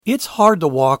It's hard to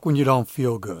walk when you don't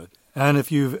feel good. And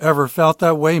if you've ever felt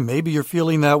that way, maybe you're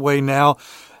feeling that way now,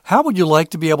 how would you like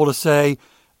to be able to say,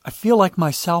 I feel like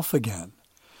myself again?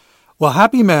 Well,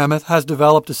 Happy Mammoth has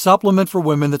developed a supplement for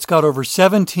women that's got over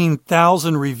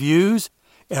 17,000 reviews.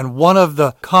 And one of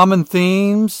the common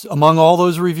themes among all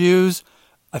those reviews,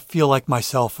 I feel like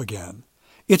myself again.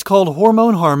 It's called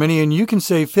Hormone Harmony, and you can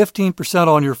save 15%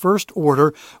 on your first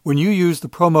order when you use the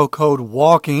promo code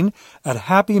WALKING at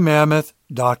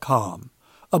happymammoth.com.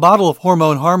 A bottle of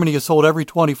Hormone Harmony is sold every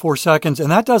 24 seconds, and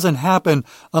that doesn't happen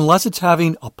unless it's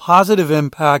having a positive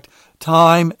impact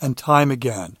time and time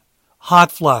again. Hot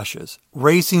flashes,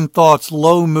 racing thoughts,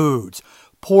 low moods,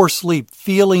 poor sleep,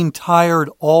 feeling tired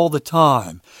all the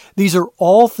time. These are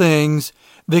all things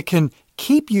that can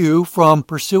keep you from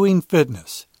pursuing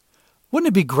fitness. Wouldn't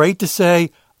it be great to say,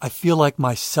 I feel like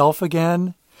myself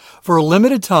again? For a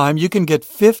limited time, you can get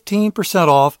 15%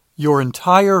 off your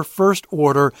entire first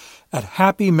order at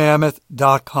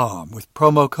happymammoth.com with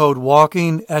promo code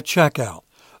WALKING at checkout.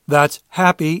 That's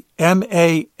happy,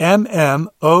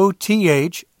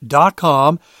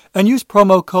 MAMMOTH.com, and use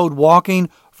promo code WALKING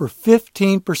for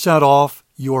 15% off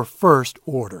your first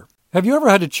order. Have you ever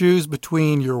had to choose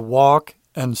between your walk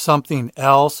and something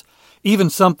else, even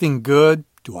something good?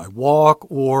 Do I walk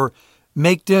or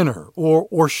make dinner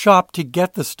or shop to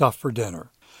get the stuff for dinner?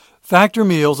 Factor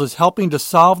Meals is helping to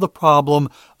solve the problem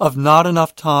of not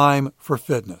enough time for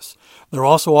fitness. They're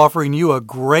also offering you a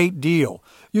great deal.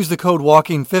 Use the code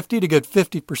WALKING50 to get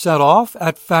 50% off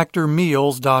at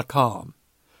factormeals.com.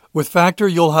 With Factor,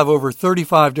 you'll have over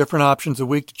 35 different options a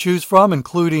week to choose from,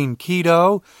 including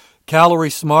keto,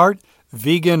 calorie smart,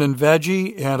 vegan and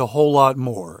veggie, and a whole lot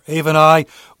more. Ava and I,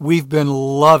 we've been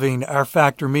loving our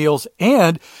Factor meals,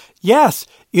 and yes,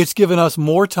 it's given us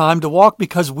more time to walk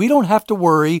because we don't have to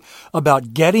worry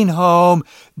about getting home,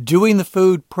 doing the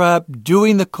food prep,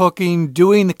 doing the cooking,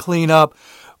 doing the cleanup.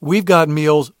 We've got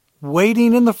meals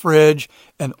waiting in the fridge,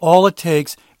 and all it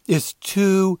takes is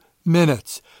 2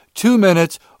 minutes. 2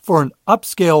 minutes for an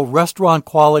upscale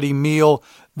restaurant-quality meal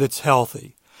that's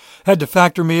healthy. Head to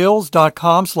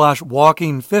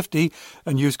factormeals.com/walking50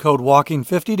 and use code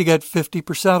WALKING50 to get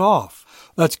 50% off.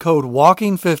 That's code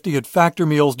WALKING50 at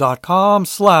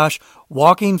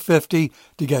factormeals.com/walking50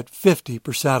 to get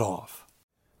 50% off.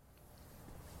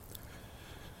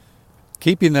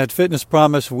 Keeping that fitness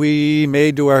promise we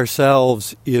made to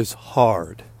ourselves is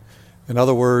hard. In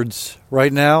other words,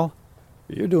 right now,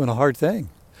 you're doing a hard thing.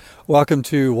 Welcome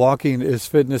to Walking is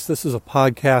Fitness. This is a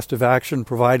podcast of action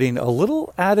providing a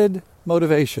little added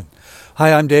motivation.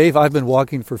 Hi, I'm Dave. I've been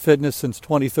walking for fitness since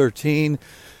 2013.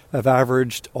 I've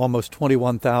averaged almost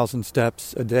 21,000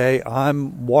 steps a day.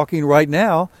 I'm walking right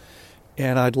now,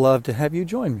 and I'd love to have you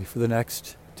join me for the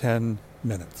next 10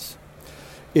 minutes.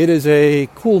 It is a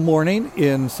cool morning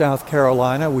in South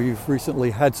Carolina. We've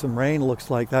recently had some rain. Looks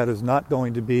like that is not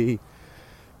going to be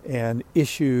an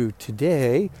issue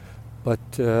today.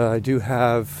 But I do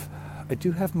have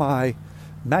my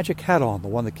magic hat on, the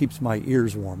one that keeps my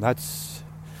ears warm. That's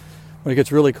when it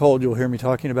gets really cold. You'll hear me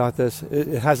talking about this. It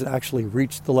hasn't actually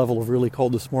reached the level of really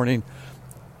cold this morning.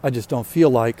 I just don't feel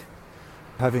like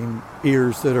having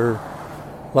ears that are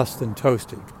less than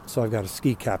toasty. So I've got a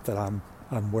ski cap that I'm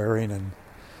wearing and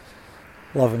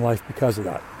loving life because of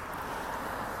that.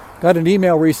 Got an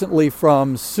email recently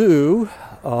from Sue,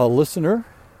 a listener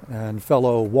and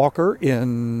fellow walker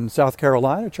in South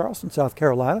Carolina, Charleston, South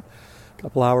Carolina, a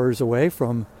couple hours away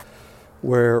from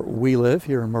where we live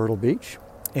here in Myrtle Beach.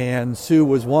 And Sue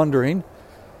was wondering,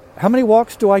 how many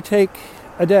walks do I take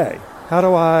a day?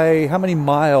 How many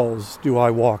miles do I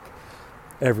walk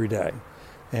every day?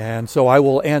 And so I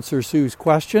will answer Sue's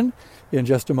question in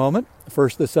just a moment.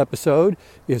 First, this episode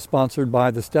is sponsored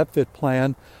by the StepFit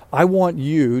Plan. I want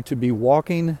you to be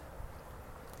walking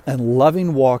and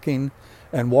loving walking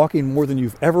and walking more than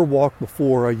you've ever walked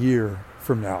before a year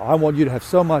from now. I want you to have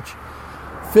so much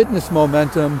fitness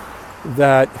momentum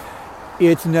that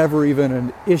it's never even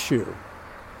an issue.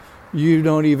 You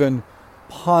don't even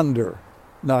ponder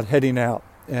not heading out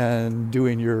and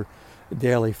doing your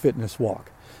daily fitness walk.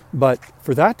 But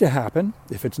for that to happen,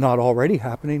 if it's not already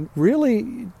happening,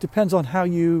 really depends on how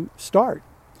you start.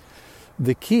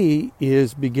 The key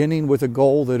is beginning with a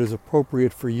goal that is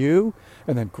appropriate for you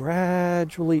and then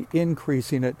gradually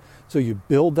increasing it so you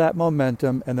build that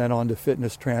momentum and then on to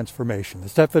fitness transformation. The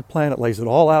StepFit Plan, it lays it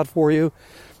all out for you.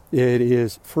 It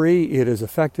is free, it is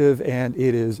effective, and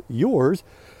it is yours.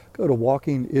 Go to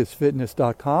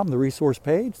walkingisfitness.com, the resource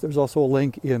page. There's also a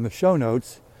link in the show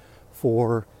notes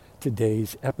for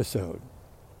today's episode.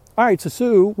 All right, so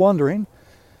Sue wondering,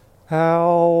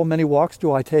 how many walks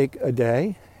do I take a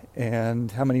day?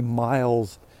 And how many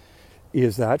miles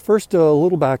is that? First, a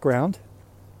little background.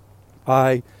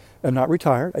 I am not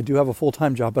retired. I do have a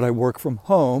full-time job, but I work from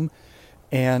home,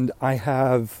 and I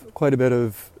have quite a bit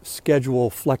of schedule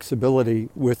flexibility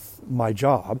with my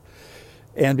job.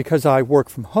 And because I work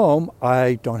from home,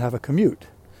 I don't have a commute.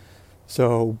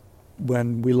 So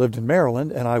when we lived in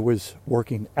Maryland and I was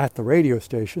working at the radio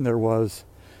station, there was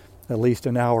at least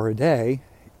an hour a day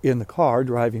in the car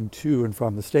driving to and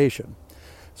from the station.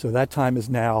 So that time is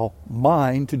now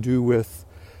mine to do with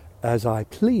as I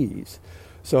please.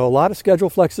 So a lot of schedule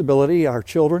flexibility. Our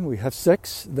children, we have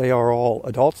 6. They are all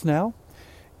adults now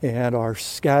and are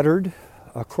scattered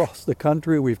across the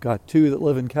country. We've got 2 that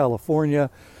live in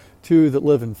California, 2 that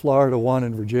live in Florida, 1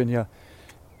 in Virginia,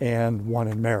 and 1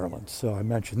 in Maryland. So I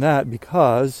mention that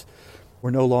because we're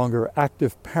no longer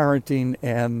active parenting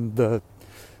and the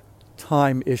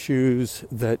time issues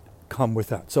that come with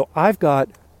that. So I've got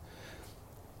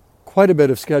quite a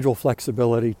bit of schedule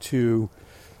flexibility to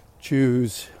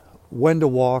choose when to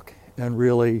walk and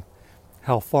really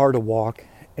how far to walk,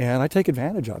 and I take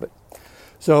advantage of it.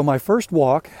 So my first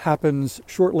walk happens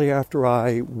shortly after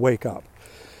I wake up.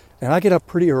 And I get up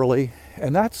pretty early,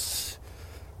 and that's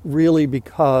really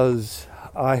because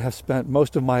I have spent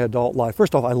most of my adult life.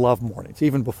 First off, I love mornings.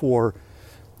 Even before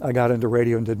I got into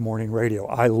radio and did morning radio,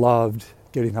 I loved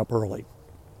getting up early.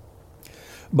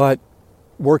 But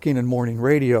working in morning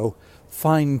radio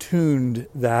fine-tuned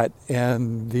that,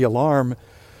 and the alarm,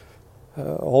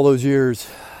 all those years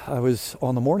I was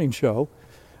on the morning show,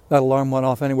 that alarm went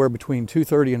off anywhere between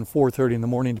 2:30 and 4:30 in the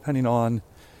morning, depending on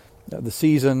the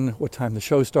season, what time the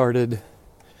show started,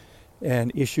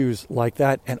 and issues like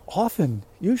that. And often,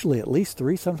 usually at least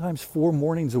 3, sometimes 4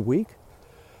 mornings a week,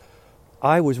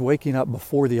 I was waking up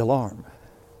before the alarm.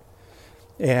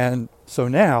 And so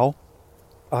now,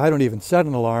 I don't even set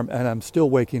an alarm, and I'm still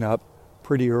waking up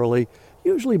pretty early,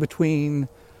 usually between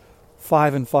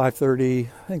 5 and 5:30.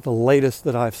 I think the latest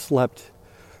that I've slept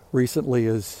recently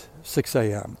is 6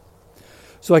 a.m.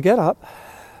 So I get up,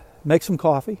 make some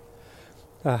coffee,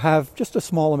 have just a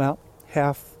small amount,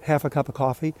 half a cup of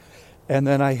coffee, and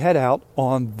then I head out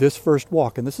on this first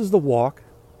walk. And this is the walk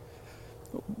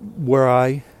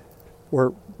where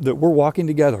we're walking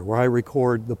together, where I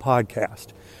record the podcast.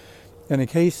 And in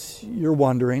case you're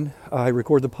wondering, I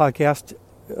record the podcast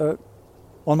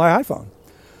on my iPhone.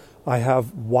 I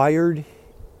have wired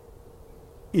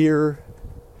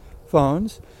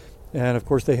earphones, and of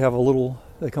course they come with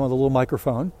a little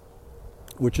microphone,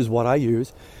 which is what I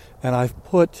use. And I've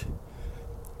put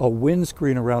a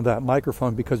windscreen around that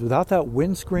microphone because without that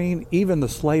windscreen, even the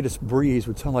slightest breeze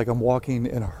would sound like I'm walking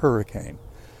in a hurricane.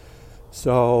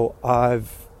 So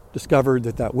I've discovered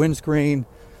that windscreen,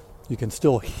 you can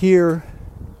still hear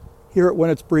it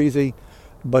when it's breezy,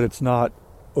 but it's not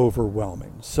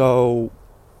overwhelming. So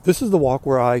this is the walk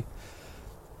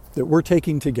that we're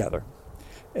taking together.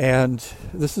 And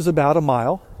this is about a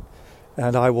mile,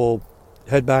 and I will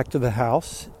head back to the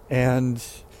house. And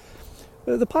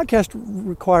the podcast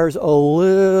requires a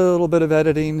little bit of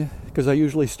editing because I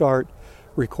usually start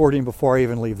recording before I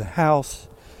even leave the house,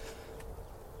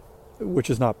 which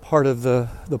is not part of the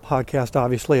podcast,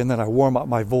 obviously. And then I warm up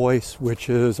my voice, which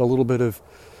is a little bit of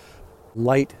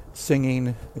light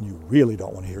singing, and you really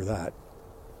don't want to hear that.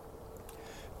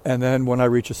 And then when I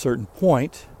reach a certain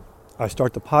point, I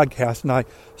start the podcast. And I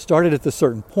started at this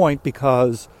certain point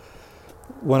because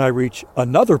when I reach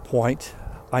another point,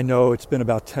 I know it's been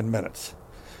about 10 minutes.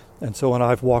 And so when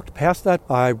I've walked past that,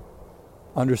 I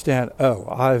understand,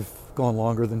 I've gone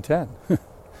longer than 10.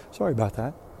 Sorry about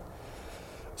that.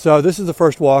 So this is the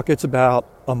first walk. It's about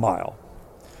a mile.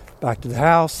 Back to the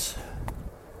house,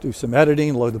 do some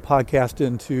editing, load the podcast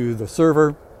into the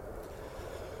server,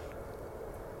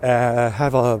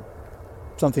 have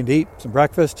something to eat, some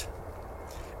breakfast,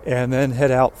 and then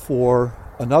head out for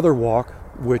another walk,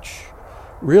 which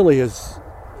really is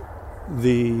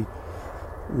the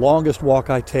longest walk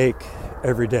I take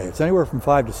every day. It's anywhere from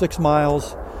 5 to 6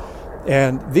 miles.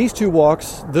 And these 2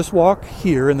 walks, this walk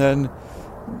here and then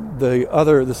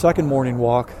the second morning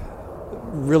walk,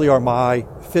 really are my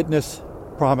fitness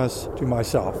promise to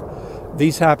myself.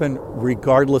 These happen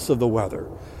regardless of the weather,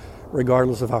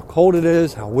 regardless of how cold it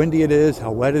is, how windy it is,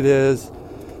 how wet it is.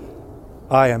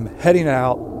 I am heading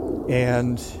out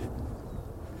and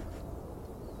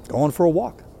going for a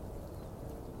walk.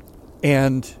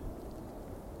 And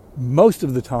most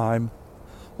of the time,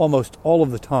 almost all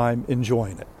of the time,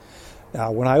 enjoying it.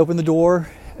 Now, when I open the door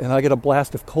and I get a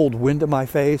blast of cold wind in my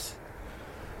face,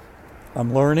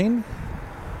 I'm learning,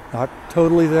 not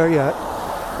totally there yet,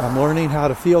 I'm learning how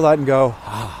to feel that and go,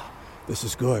 this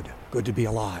is good to be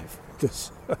alive.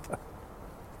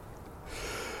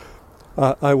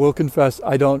 I will confess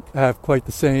I don't have quite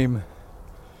the same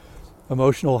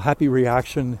emotional, happy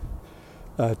reaction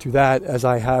to that as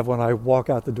I have when I walk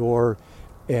out the door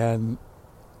and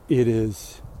it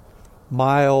is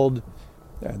mild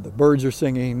and the birds are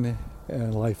singing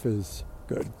and life is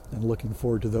good. And looking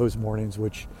forward to those mornings,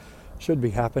 which should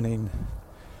be happening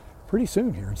pretty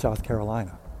soon here in South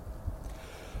Carolina.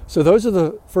 So those are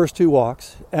the first two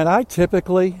walks. And I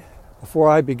typically, before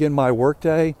I begin my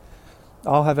workday,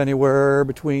 I'll have anywhere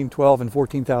between 12 and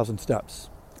 14,000 steps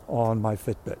on my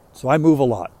Fitbit. So I move a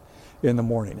lot in the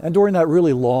morning. And during that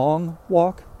really long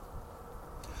walk,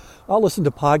 I'll listen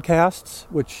to podcasts,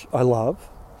 which I love.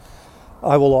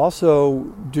 I will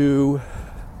also do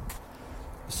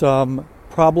some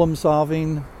problem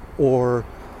solving or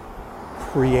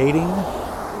creating,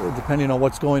 depending on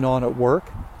what's going on at work.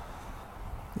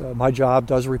 My job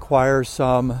does require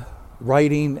some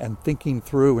writing and thinking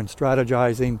through and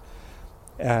strategizing,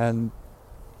 and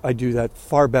I do that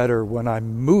far better when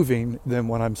I'm moving than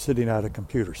when I'm sitting at a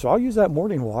computer. So I'll use that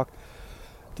morning walk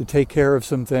to take care of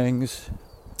some things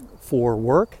for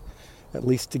work, at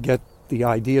least to get the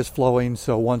ideas flowing,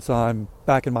 so once I'm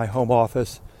back in my home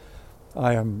office,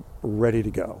 I am ready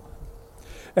to go.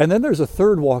 And then there's a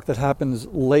third walk that happens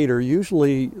later,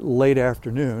 usually late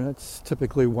afternoon. It's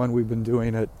typically when we've been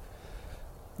doing it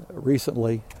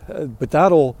recently. But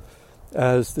that'll,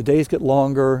 as the days get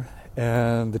longer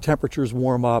and the temperatures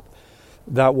warm up,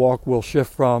 that walk will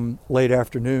shift from late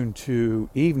afternoon to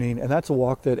evening, and that's a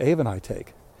walk that Ava and I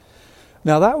take.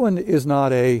 Now that one is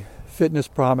not a fitness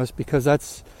promise because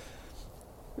that's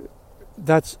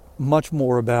much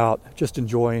more about just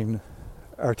enjoying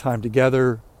our time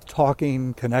together,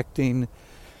 talking, connecting,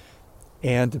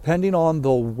 and depending on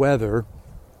the weather,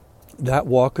 that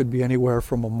walk could be anywhere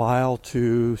from a mile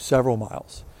to several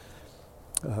miles.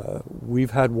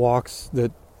 We've had walks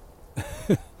that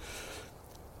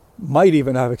might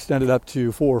even have extended up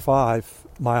to 4 or 5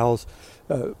 miles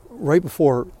right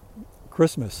before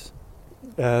Christmas,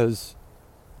 as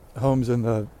homes in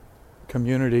the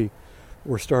community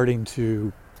were starting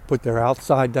to put their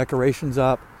outside decorations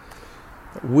up.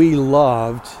 We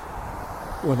loved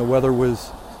when the weather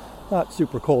was not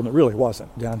super cold, and it really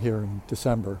wasn't down here in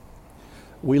December.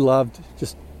 We loved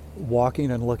just walking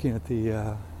and looking at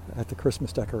the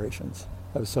Christmas decorations.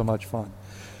 That was so much fun.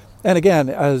 And again,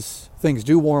 as things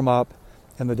do warm up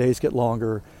and the days get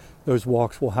longer, those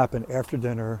walks will happen after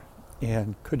dinner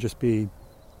and could just be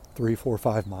 3, 4,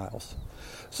 5 miles.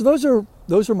 So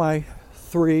those are my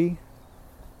three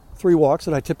walks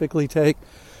that I typically take.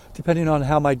 Depending on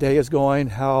how my day is going,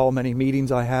 how many meetings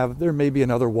I have, there may be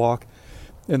another walk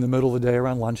in the middle of the day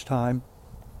around lunchtime.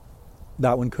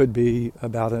 That one could be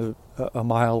about a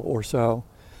mile or so.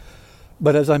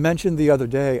 But as I mentioned the other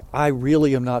day, I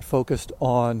really am not focused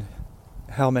on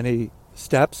how many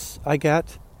steps I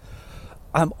get.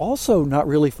 I'm also not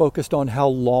really focused on how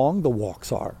long the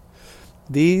walks are.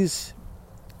 These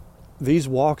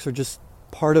walks are just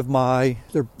part of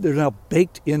they're now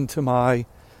baked into my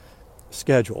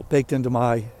schedule, baked into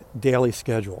my daily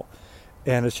schedule.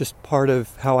 And it's just part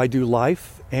of how I do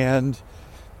life. And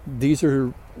these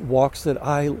are walks that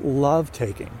I love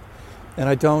taking. And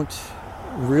I don't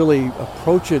really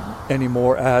approach it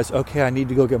anymore as, okay, I need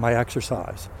to go get my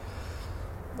exercise.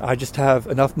 I just have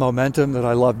enough momentum that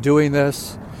I love doing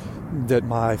this, that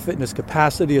my fitness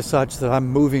capacity is such that I'm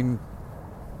moving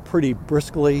pretty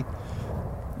briskly,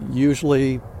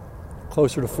 usually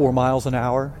closer to 4 miles an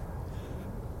hour,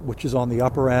 which is on the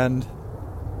upper end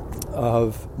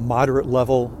of moderate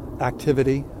level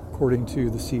activity, according to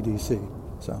the CDC.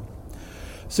 So,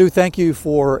 Sue, thank you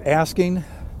for asking.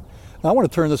 Now, I want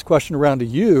to turn this question around to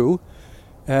you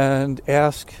and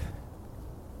ask,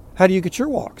 how do you get your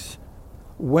walks?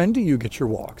 When do you get your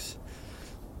walks?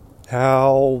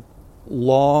 How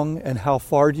long and how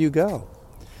far do you go?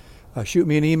 Shoot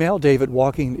me an email,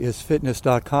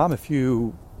 dave@walkingisfitness.com. If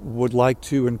you would like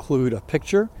to include a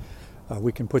picture,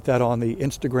 we can put that on the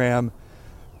Instagram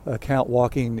account,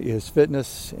 Walking is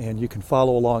Fitness, and you can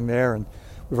follow along there. And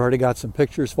we've already got some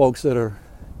pictures, folks that are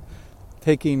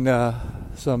taking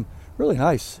some really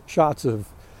nice shots of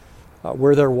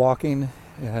where they're walking,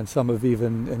 and some have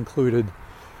even included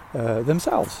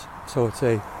themselves. So it's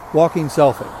a walking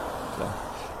selfie. So,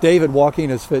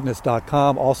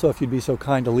 dave@walkingisfitness.com. Also, if you'd be so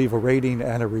kind to leave a rating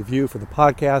and a review for the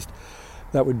podcast,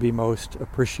 that would be most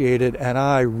appreciated. And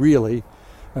I really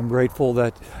am grateful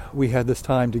that we had this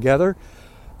time together.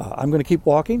 I'm going to keep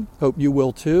walking. Hope you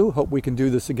will too. Hope we can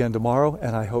do this again tomorrow.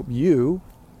 And I hope you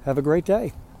have a great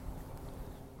day.